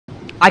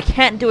I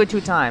can't do it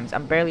 2 times.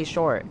 I'm barely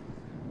short.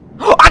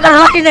 Oh, I got a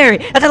legendary!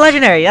 That's a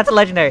legendary! That's a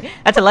legendary!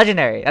 That's a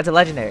legendary! That's a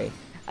legendary!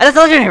 That's a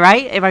legendary,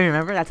 right? If I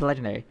remember, that's a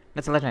legendary.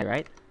 That's a legendary,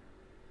 right?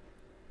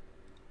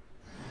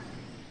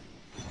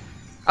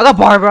 I got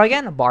Barbara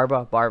again.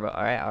 Barbara.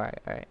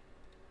 Alright.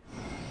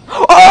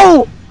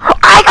 Oh!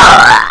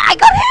 I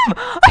got him!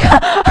 I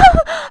got him!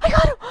 I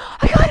got him!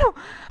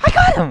 I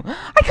got him!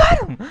 I got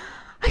him!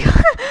 I got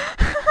him!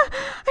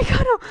 I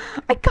got him!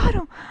 I got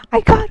him! I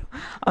got him!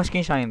 I'm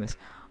screenshotting this.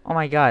 Oh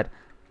my god.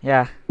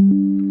 Yeah.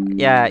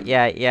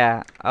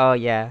 Yeah. Oh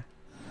yeah.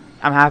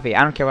 I'm happy.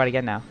 I don't care what I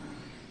get now.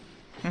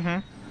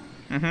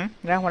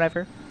 Yeah,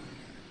 whatever.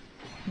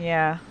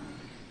 Yeah.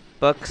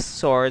 Books,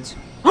 swords.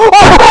 Oh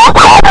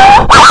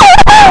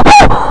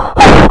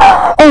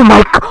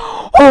my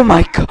god! Oh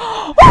my god!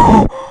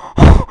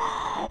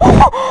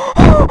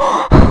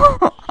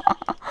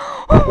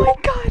 Oh my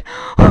god!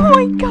 Oh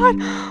my god!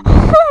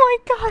 Oh my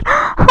god!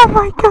 Oh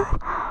my god!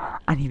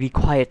 I need to be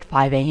quiet.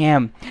 5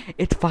 a.m.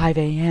 It's 5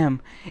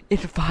 a.m.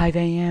 It's 5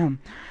 a.m.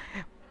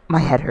 My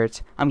head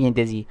hurts. I'm getting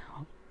dizzy.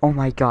 Oh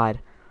my god.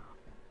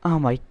 Oh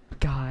my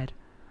god.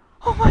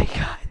 Oh my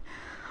god.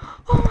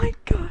 Oh my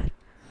god.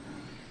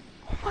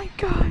 Oh my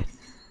god.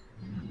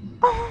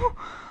 Oh.